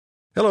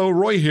Hello,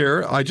 Roy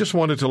here. I just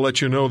wanted to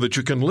let you know that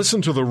you can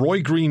listen to The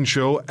Roy Green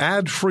Show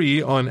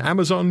ad-free on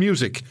Amazon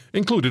Music,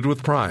 included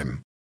with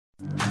Prime.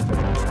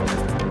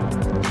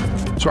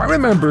 So I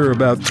remember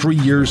about 3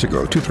 years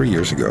ago, 3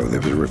 years ago, there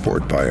was a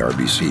report by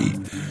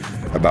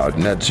RBC about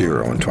net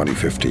zero in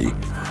 2050.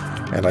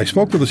 And I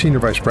spoke with the senior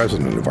vice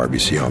president of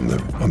RBC on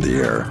the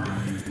air.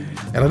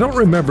 And I don't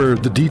remember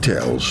the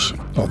details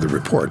of the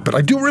report, but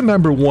I do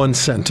remember one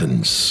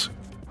sentence.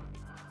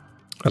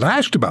 And I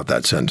asked about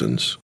that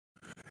sentence.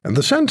 And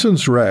the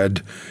sentence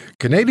read,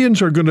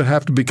 Canadians are going to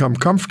have to become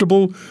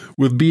comfortable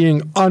with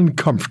being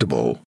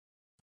uncomfortable.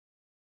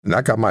 And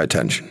that got my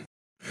attention.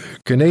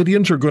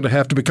 Canadians are going to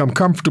have to become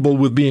comfortable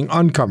with being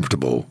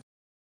uncomfortable.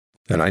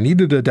 And I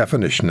needed a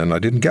definition, and I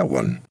didn't get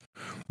one.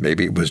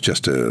 Maybe it was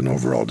just an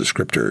overall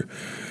descriptor.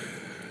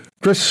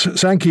 Chris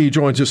Sankey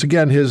joins us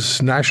again.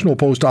 His National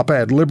Post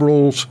op-ed,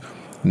 Liberals'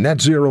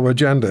 net zero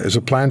agenda is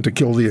a plan to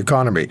kill the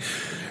economy.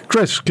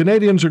 Chris,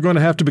 Canadians are going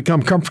to have to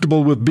become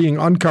comfortable with being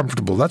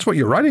uncomfortable. That's what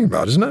you're writing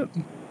about, isn't it?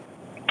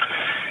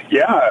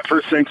 Yeah.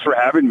 First, thanks for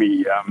having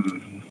me.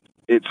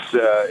 It's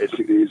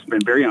been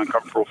very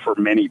uncomfortable for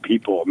many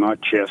people, not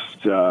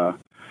just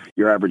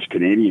your average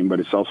Canadian, but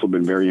it's also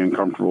been very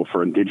uncomfortable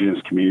for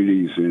Indigenous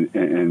communities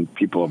and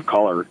people of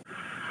color.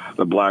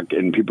 The Black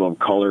and people of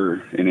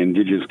color and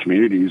Indigenous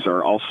communities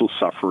are also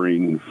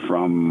suffering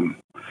from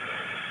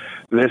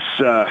this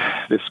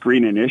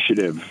green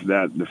initiative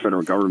that the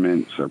federal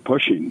governments are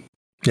pushing.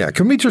 Yeah,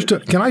 can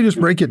I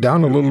just break it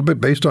down a little bit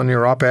based on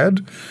your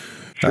op-ed?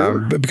 Sure.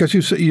 Because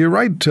you're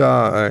right,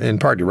 in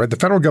part, you're right. The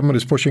federal government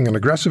is pushing an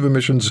aggressive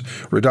emissions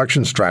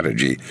reduction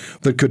strategy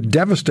that could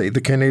devastate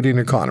the Canadian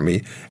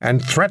economy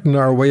and threaten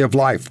our way of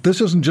life. This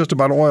isn't just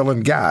about oil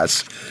and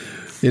gas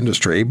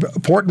industry.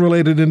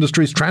 Port-related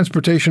industries,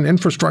 transportation,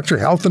 infrastructure,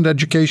 health and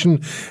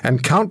education,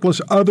 and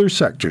countless other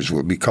sectors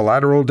will be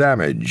collateral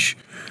damage,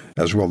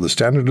 as will the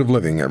standard of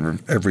living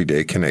of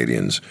everyday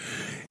Canadians.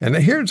 And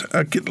here's,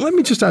 let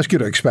me just ask you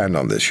to expand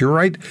on this. You're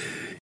right.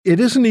 It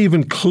isn't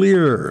even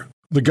clear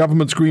the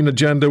government's green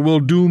agenda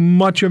will do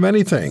much of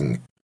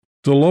anything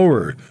to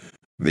lower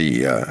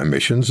the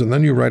emissions. And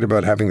then you write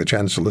about having the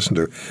chance to listen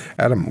to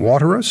Adam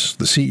Waterous,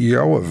 the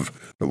CEO of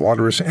the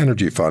Waterous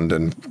Energy Fund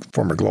and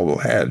former global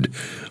head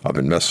of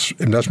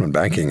investment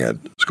banking at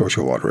Scotia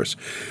Waterous.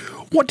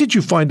 What did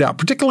you find out?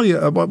 Particularly,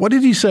 what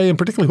did he say, and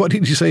particularly what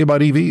did he say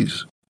about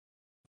EVs?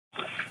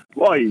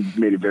 Well, he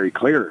made it very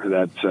clear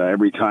that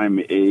every time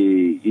a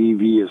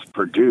EV is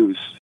produced,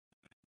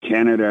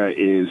 Canada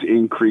is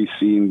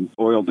increasing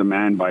oil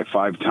demand by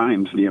 5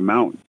 times the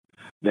amount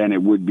than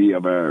it would be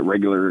of a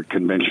regular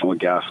conventional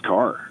gas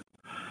car.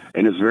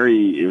 And it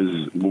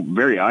was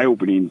very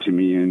eye-opening to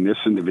me. And this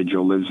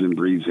individual lives and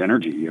breathes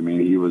energy. I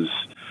mean,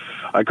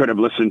 I could have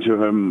listened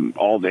to him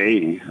all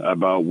day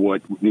about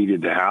what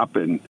needed to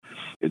happen.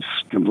 It's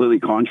completely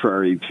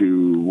contrary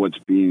to what's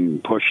being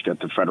pushed at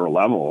the federal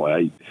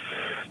level.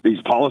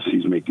 These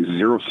policies make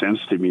zero sense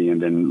to me. And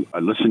then I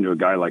listen to a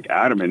guy like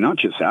Adam, and not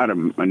just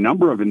Adam, a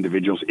number of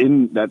individuals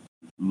that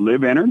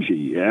live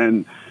energy.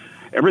 And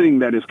everything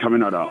that is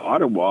coming out of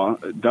Ottawa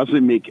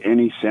doesn't make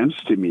any sense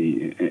to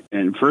me.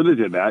 And further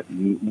to that,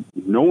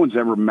 no one's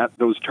ever met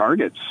those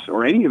targets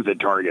or any of the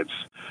targets.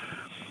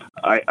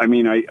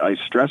 I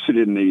stress it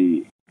in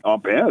the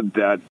op-ed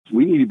that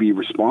we need to be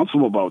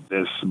responsible about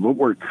this. What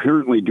we're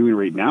currently doing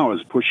right now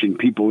is pushing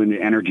people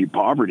into energy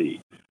poverty.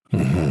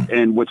 Mm-hmm.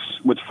 And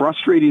what's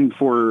frustrating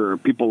for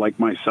people like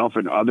myself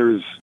and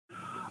others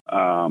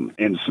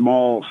in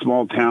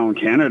small town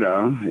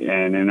Canada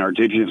and in our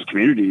Indigenous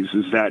communities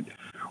is that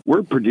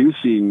we're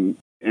producing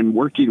and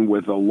working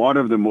with a lot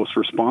of the most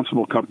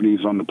responsible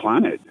companies on the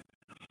planet.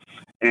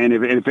 And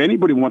if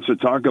anybody wants to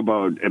talk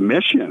about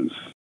emissions,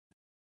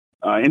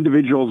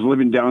 individuals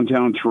living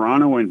downtown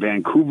Toronto and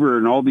Vancouver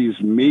and all these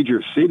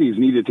major cities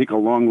need to take a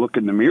long look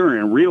in the mirror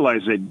and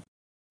realize that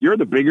you're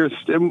the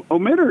biggest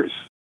emitters.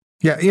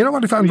 Yeah, you know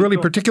what I found really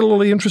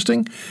particularly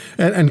interesting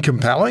and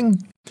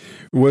compelling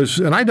was,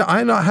 and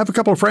I have a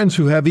couple of friends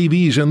who have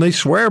EVs, and they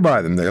swear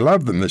by them. They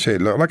love them. They say,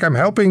 look, I'm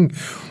helping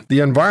the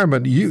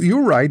environment.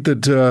 You're right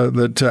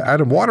that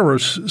Adam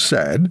Waterous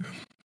said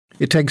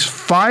it takes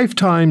 5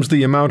 times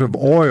the amount of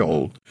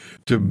oil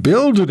to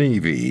build an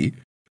EV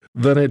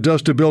than it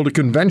does to build a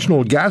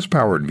conventional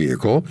gas-powered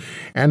vehicle.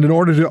 And in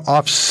order to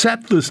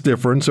offset this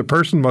difference, a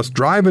person must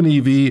drive an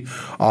EV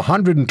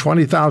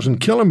 120,000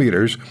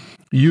 kilometers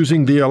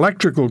using the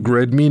electrical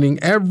grid, meaning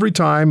every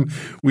time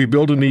we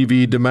build an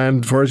EV,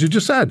 demand for, as you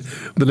just said,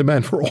 the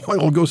demand for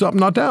oil goes up,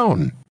 not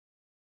down.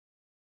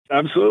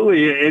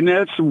 Absolutely. And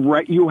that's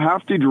right. You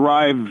have to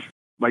drive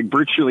like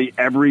virtually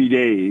every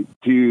day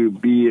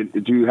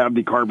to have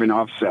the carbon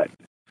offset,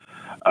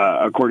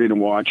 according to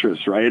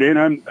Waterous, right?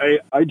 And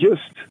I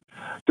just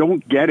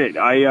don't get it.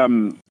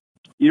 I'm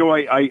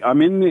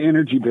in the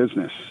energy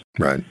business.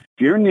 Right.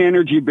 If you're in the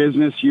energy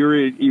business,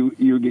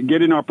 you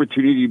get an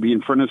opportunity to be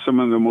in front of some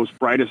of the most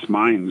brightest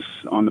minds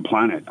on the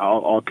planet.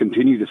 I'll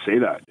continue to say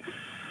that.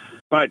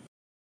 But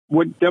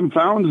what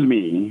dumbfounds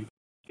me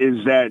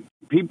is that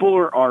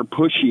people are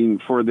pushing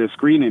for this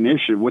green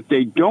initiative. What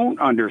they don't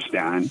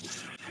understand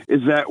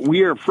is that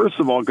we are, first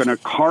of all, going to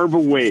carve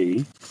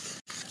away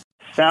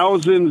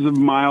thousands of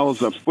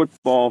miles of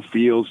football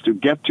fields to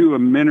get to a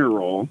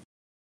mineral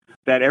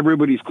that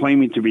everybody's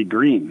claiming to be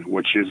green,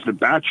 which is the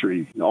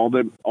battery. All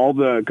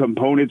the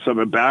components of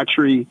a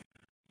battery,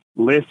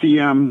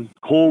 lithium,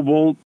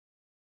 cobalt,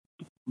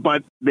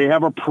 but they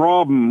have a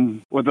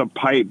problem with a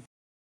pipe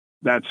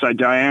that's a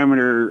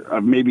diameter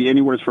of maybe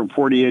anywhere from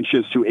 40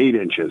 inches to 8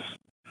 inches,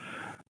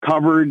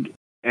 covered,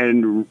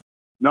 and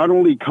not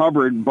only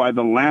covered by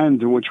the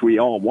land which we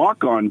all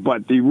walk on,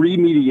 but the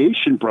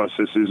remediation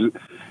process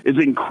is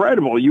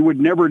incredible. You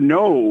would never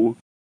know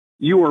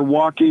you are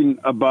walking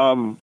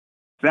above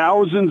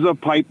thousands of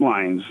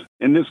pipelines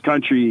in this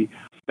country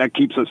that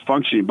keeps us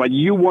functioning. But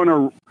you want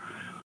to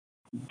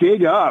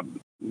dig up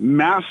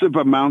massive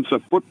amounts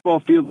of football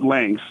field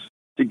lengths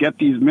to get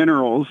these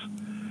minerals.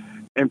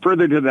 And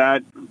further to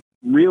that,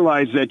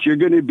 realize that you're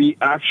going to be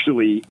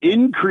actually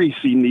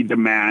increasing the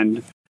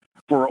demand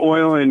for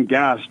oil and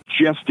gas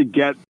just to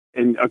get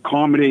and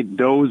accommodate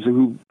those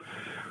who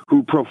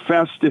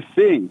profess to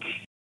think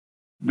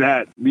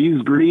that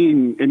these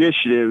green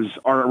initiatives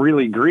are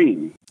really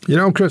green. You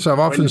know, Chris, I've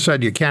often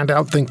said you can't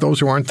outthink those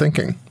who aren't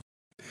thinking.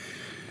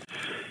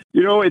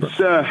 You know, it's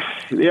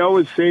they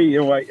always say,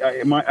 you know, I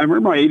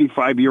remember my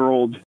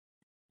 85-year-old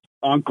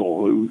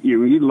uncle who, you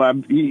know,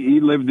 he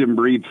lived and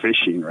breathed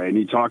fishing, right? And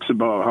he talks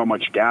about how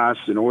much gas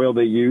and oil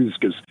they use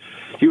because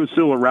he was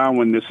still around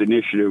when this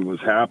initiative was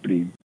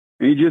happening.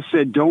 And he just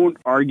said, don't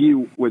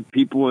argue with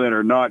people that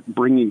are not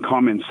bringing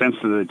common sense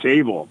to the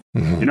table.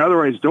 Mm-hmm. In other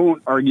words,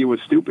 don't argue with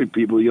stupid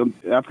people.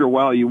 After a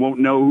while, you won't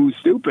know who's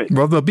stupid.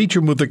 Well, they'll beat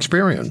you with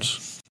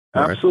experience.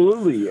 Right?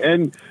 Absolutely.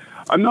 And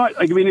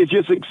it's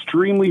just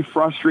extremely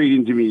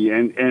frustrating to me.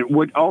 And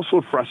what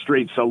also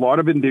frustrates a lot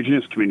of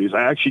Indigenous communities,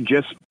 I actually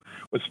just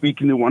was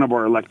speaking to one of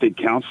our elected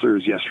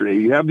councillors yesterday.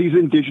 You have these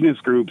Indigenous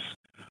groups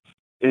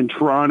in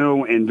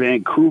Toronto and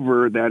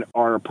Vancouver that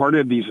are a part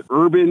of these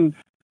urban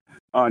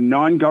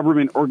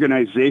non-government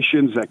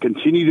organizations that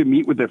continue to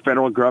meet with the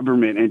federal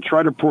government and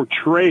try to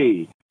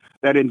portray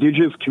that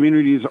Indigenous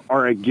communities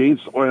are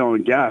against oil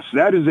and gas.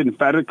 That is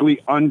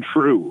emphatically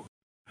untrue.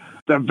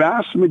 The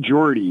vast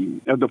majority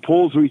of the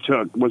polls we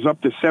took was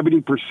up to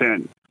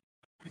 70%.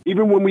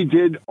 Even when we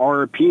did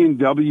our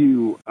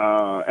PNW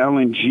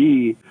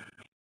LNG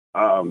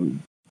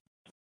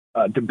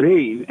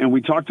debate and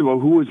we talked about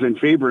who was in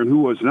favor and who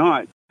was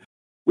not,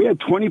 we had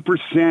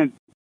 20%.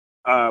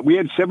 We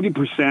had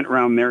 70%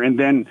 around there, and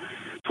then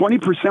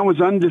 20%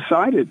 was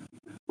undecided,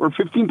 or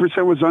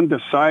 15% was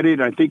undecided.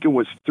 I think it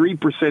was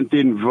 3%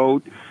 didn't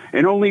vote,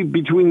 and only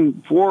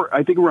around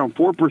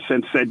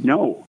 4% said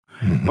no.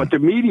 Mm-hmm. But the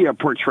media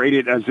portrayed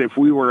it as if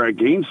we were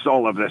against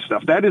all of this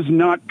stuff. That is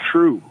not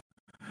true.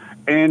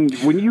 And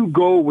when you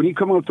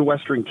come out to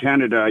Western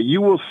Canada,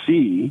 you'll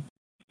see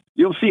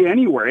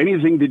anywhere,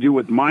 anything to do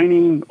with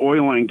mining,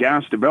 oil and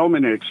gas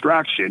development and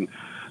extraction,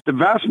 the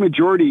vast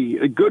majority,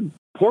 a good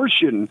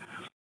portion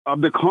of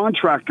the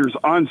contractors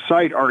on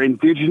site are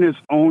Indigenous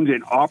owned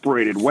and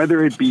operated,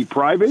 whether it be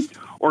private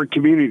or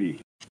community.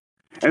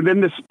 And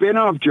then the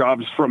spin-off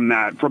jobs from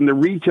that, from the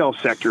retail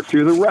sector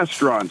through the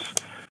restaurants.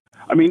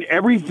 I mean,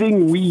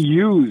 everything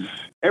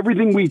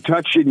we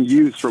touch and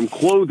use, from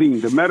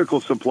clothing to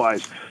medical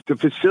supplies to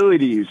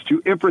facilities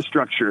to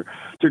infrastructure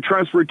to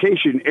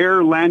transportation,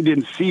 air, land,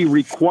 and sea,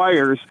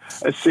 requires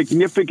a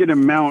significant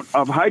amount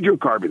of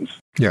hydrocarbons.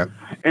 Yeah.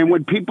 And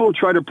when people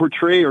try to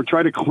portray or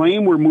try to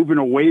claim we're moving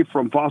away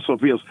from fossil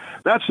fuels,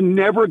 that's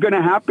never going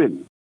to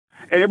happen.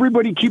 And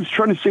everybody keeps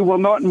trying to say, well,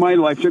 not in my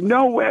lifetime.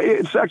 No,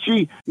 it's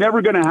actually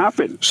never going to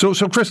happen. So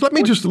Chris, let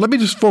me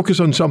just focus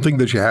on something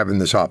that you have in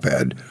this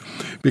op-ed,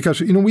 because,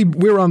 you know,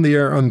 we're on the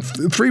air on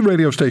 3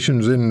 radio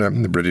stations in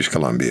the British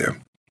Columbia,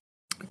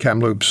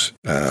 Kamloops,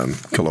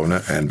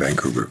 Kelowna, and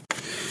Vancouver.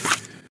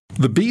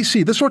 The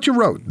BC, this is what you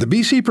wrote. The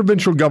BC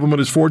provincial government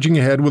is forging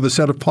ahead with a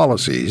set of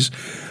policies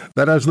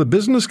that, as the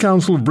Business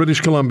Council of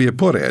British Columbia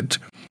put it,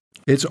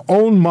 its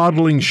own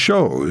modeling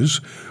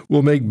shows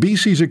will make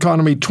BC's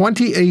economy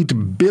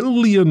 $28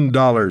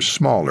 billion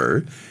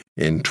smaller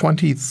in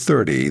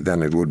 2030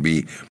 than it would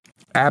be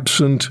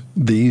absent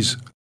these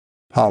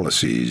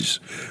policies.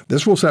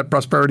 This will set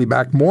prosperity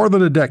back more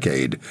than a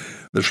decade.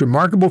 This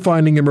remarkable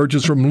finding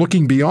emerges from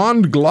looking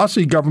beyond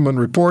glossy government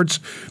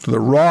reports to the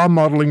raw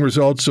modeling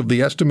results of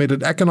the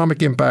estimated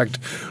economic impact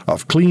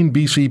of clean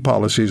BC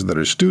policies that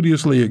are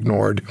studiously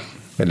ignored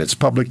in its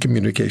public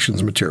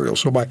communications material.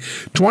 So by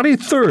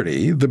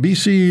 2030, the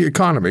BC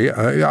economy,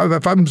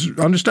 if I'm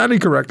understanding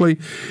correctly,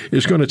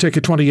 is going to take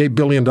a $28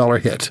 billion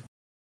hit.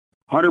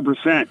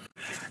 100%.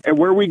 And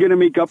where are we going to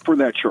make up for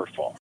that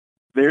shortfall?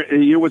 There,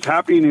 you know, what's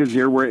happening is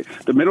here where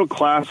the middle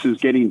class is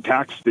getting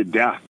taxed to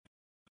death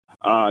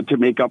to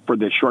make up for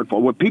this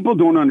shortfall. What people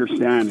don't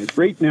understand is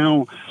right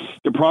now,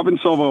 the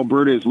province of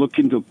Alberta is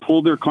looking to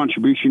pull their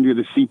contribution to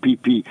the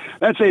CPP.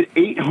 That's an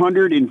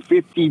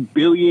 $850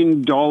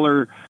 billion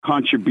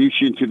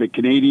contribution to the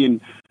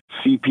Canadian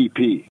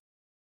CPP.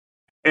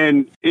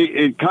 And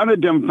it kind of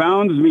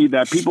dumbfounds me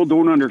that people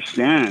don't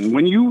understand.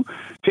 When you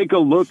take a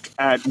look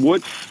at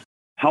what's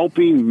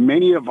helping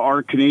many of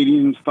our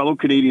fellow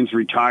Canadians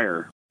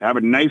retire, have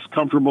a nice,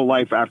 comfortable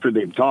life after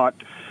they've taught,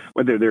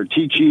 whether they're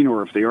teaching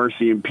or if they are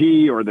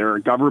CMP or they're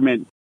a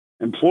government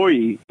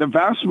employee, the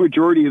vast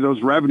majority of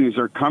those revenues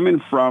are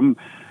coming from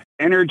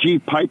energy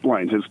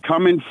pipelines. It's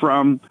coming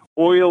from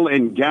oil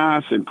and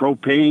gas and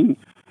propane.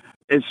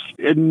 It's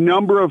a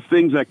number of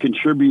things that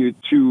contribute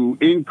to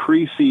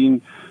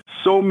increasing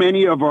so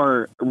many of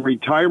our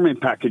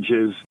retirement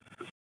packages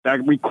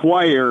that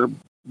require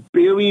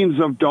billions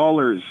of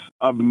dollars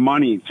of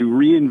money to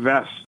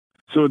reinvest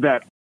so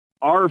that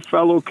our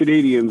fellow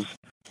Canadians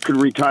could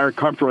retire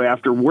comfortably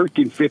after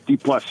working 50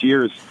 plus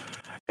years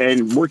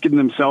and working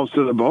themselves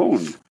to the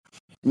bone.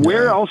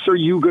 Where else are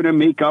you going to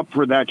make up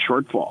for that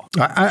shortfall?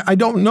 I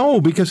don't know,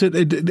 because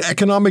it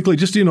economically,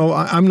 just,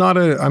 I'm not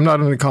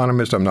an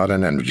economist, I'm not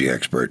an energy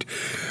expert,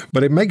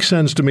 but it makes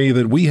sense to me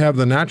that we have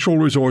the natural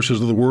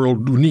resources that the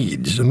world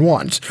needs and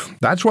wants.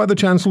 That's why the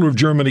Chancellor of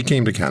Germany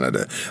came to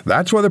Canada.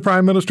 That's why the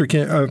Prime Minister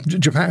of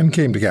Japan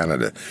came to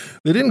Canada.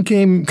 They didn't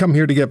come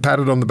here to get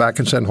patted on the back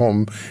and sent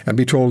home and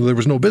be told there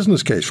was no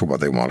business case for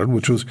what they wanted,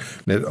 which was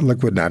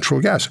liquid natural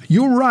gas.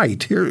 You're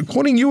right. Here,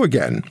 quoting you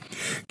again,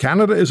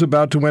 Canada is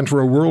about to enter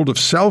a world of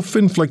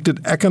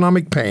self-inflicted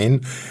economic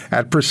pain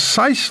at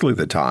precisely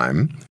the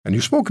time, and you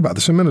spoke about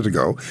this a minute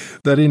ago,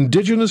 that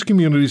Indigenous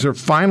communities are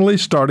finally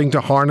starting to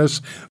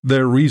harness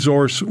their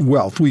resource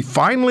wealth. We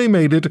finally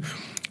made it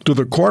to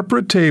the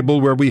corporate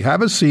table where we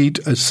have a seat,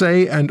 a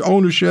say, and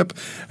ownership,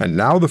 and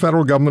now the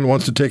federal government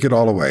wants to take it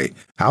all away.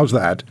 How's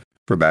that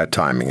for bad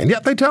timing? And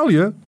yet they tell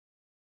you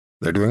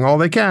they're doing all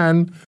they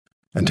can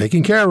and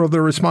taking care of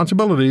their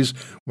responsibilities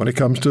when it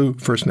comes to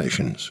First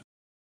Nations.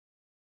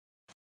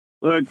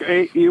 Look,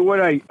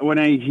 when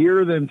I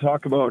hear them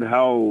talk about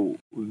how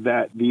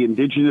that the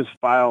Indigenous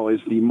file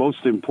is the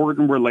most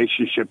important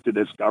relationship to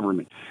this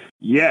government,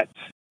 yet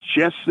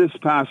just this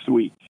past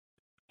week,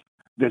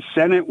 the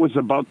Senate was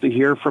about to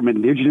hear from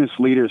Indigenous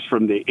leaders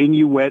from the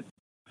Inuit,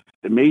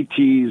 the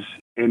Métis,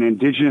 and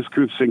Indigenous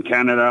groups in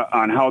Canada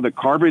on how the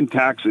carbon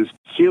tax is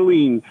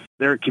killing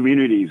their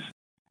communities,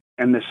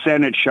 and the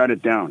Senate shut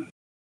it down.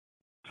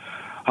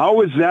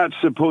 How is that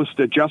supposed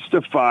to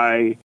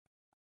justify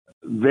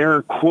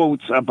their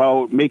quotes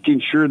about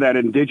making sure that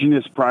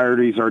Indigenous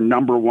priorities are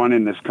number one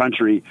in this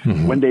country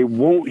when they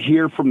won't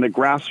hear from the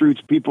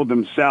grassroots people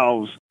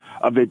themselves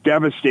of the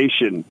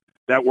devastation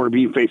that we're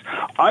being faced?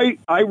 I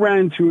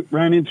ran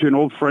into an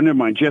old friend of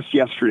mine just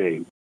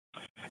yesterday,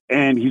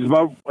 and he's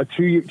about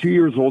 2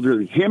 years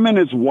older. Him and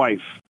his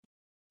wife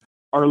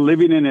are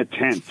living in a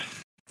tent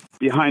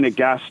behind a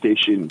gas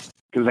station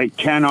because they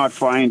cannot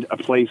find a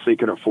place they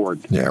could afford.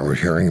 Yeah, we're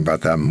hearing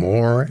about that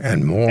more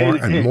and more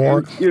and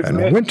more.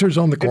 And winter's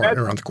around the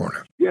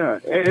corner. Yeah,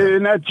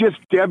 and that's just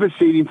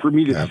devastating for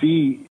me to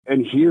see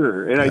and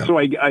hear. And so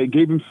I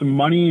gave him some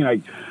money,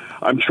 and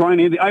I'm trying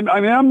to.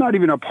 I'm not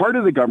even a part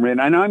of the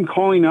government, and I'm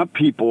calling up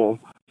people,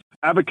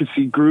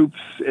 advocacy groups,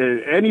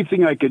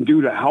 anything I can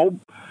do to help.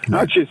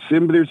 Not just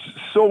him, but there's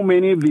so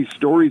many of these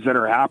stories that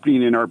are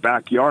happening in our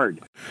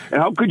backyard.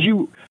 And how could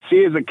you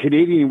say as a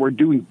Canadian we're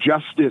doing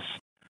justice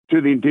to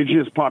the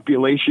Indigenous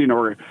population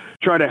or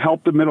try to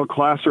help the middle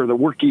class or the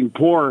working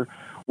poor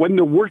when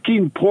the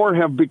working poor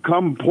have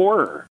become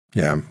poorer?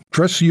 Yeah.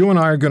 Chris, you and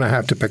I are going to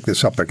have to pick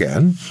this up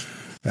again.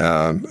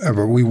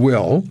 We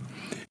will.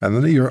 And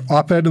then your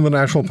op-ed in the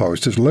National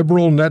Post is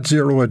Liberal Net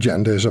Zero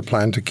Agenda is a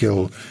plan to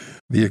kill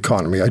the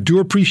economy. I do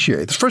appreciate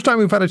it. It's the first time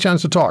we've had a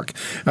chance to talk,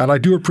 and I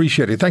do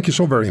appreciate it. Thank you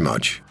so very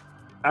much.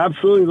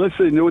 Absolutely.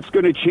 Listen, what's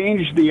going to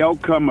change the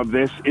outcome of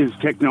this is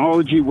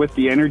technology with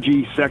the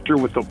energy sector,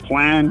 with a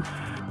plan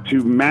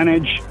to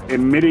manage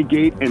and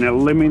mitigate and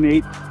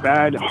eliminate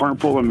bad,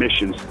 harmful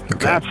emissions.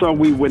 Okay. That's how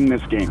we win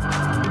this game.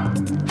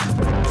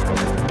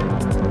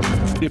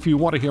 If you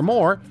want to hear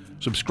more,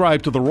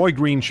 subscribe to The Roy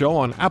Green Show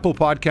on Apple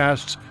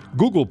Podcasts,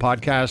 Google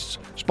Podcasts,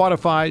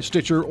 Spotify,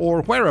 Stitcher,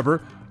 or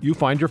wherever you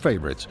find your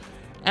favorites.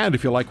 And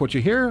if you like what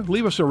you hear,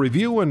 leave us a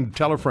review and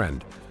tell a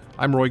friend.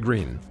 I'm Roy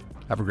Green.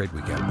 Have a great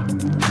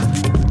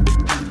weekend.